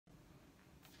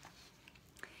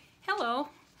Hello,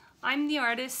 I'm the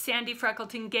artist Sandy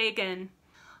Freckleton Gagon.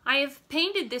 I have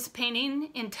painted this painting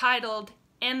entitled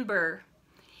Ember.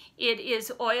 It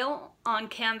is oil on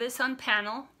canvas on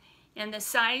panel and the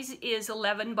size is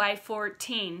 11 by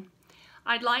 14.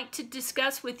 I'd like to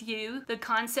discuss with you the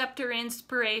concept or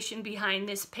inspiration behind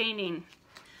this painting.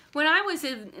 When I was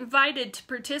invited to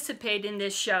participate in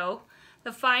this show,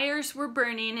 the fires were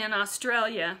burning in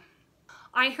Australia.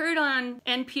 I heard on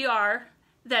NPR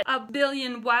that 1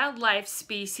 billion wildlife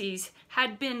species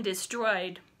had been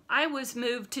destroyed. I was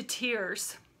moved to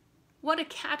tears. What a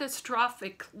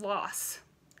catastrophic loss.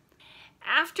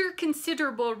 After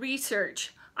considerable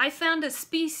research, I found a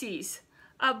species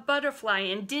of butterfly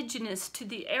indigenous to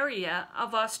the area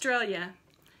of Australia.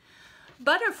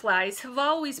 Butterflies have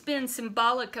always been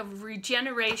symbolic of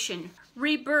regeneration,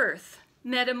 rebirth,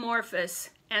 metamorphosis,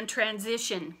 and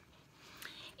transition.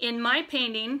 In my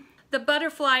painting, the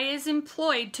butterfly is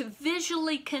employed to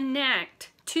visually connect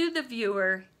to the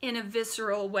viewer in a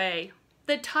visceral way.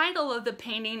 The title of the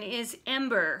painting is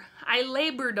Ember. I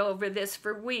labored over this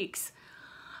for weeks.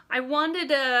 I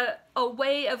wanted a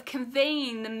way of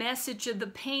conveying the message of the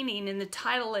painting in the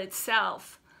title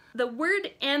itself. The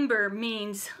word ember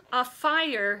means a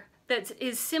fire that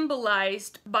is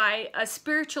symbolized by a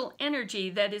spiritual energy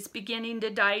that is beginning to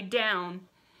die down,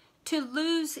 to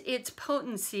lose its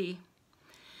potency.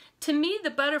 To me, the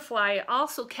butterfly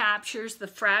also captures the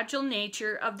fragile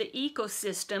nature of the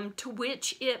ecosystem to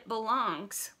which it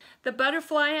belongs. The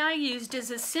butterfly I used as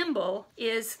a symbol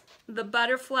is the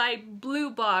butterfly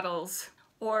bluebottles,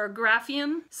 or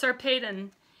Graphium sarpedon.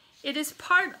 It is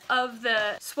part of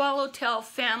the swallowtail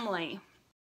family.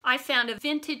 I found a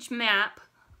vintage map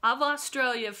of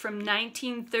Australia from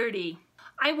 1930.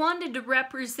 I wanted to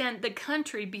represent the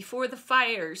country before the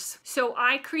fires, so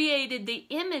I created the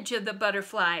image of the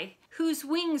butterfly, whose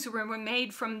wings were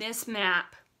made from this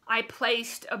map. I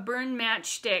placed a burned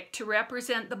matchstick to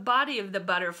represent the body of the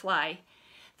butterfly.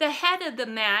 The head of the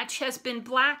match has been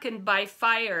blackened by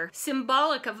fire,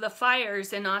 symbolic of the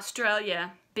fires in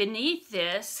Australia. Beneath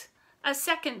this, a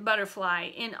second butterfly,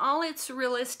 in all its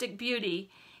realistic beauty,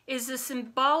 is a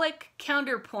symbolic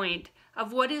counterpoint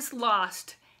of what is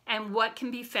lost and what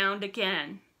can be found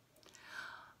again.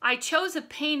 I chose a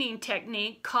painting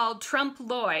technique called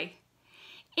trompe-l'oeil.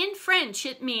 In French,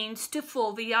 it means to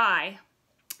fool the eye,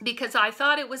 because I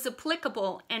thought it was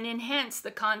applicable and enhanced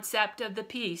the concept of the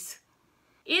piece.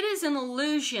 It is an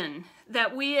illusion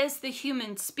that we as the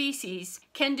human species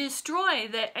can destroy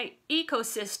the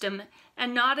ecosystem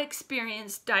and not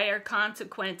experience dire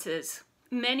consequences.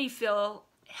 Many feel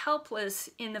helpless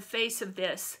in the face of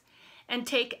this and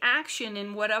take action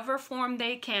in whatever form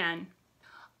they can.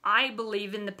 I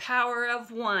believe in the power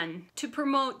of one to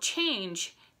promote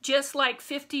change, just like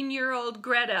 15-year-old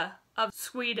Greta of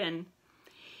Sweden.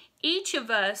 Each of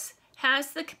us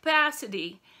has the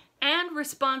capacity and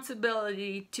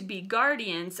responsibility to be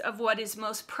guardians of what is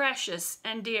most precious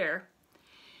and dear.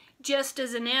 Just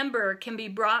as an ember can be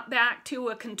brought back to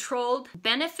a controlled,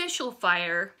 beneficial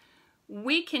fire,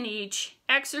 we can each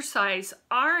exercise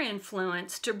our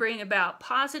influence to bring about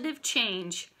positive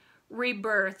change,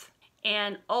 rebirth,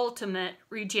 and ultimate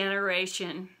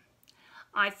regeneration.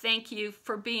 I thank you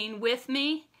for being with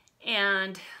me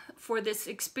and for this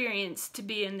experience to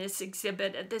be in this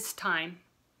exhibit at this time.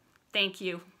 Thank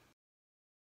you.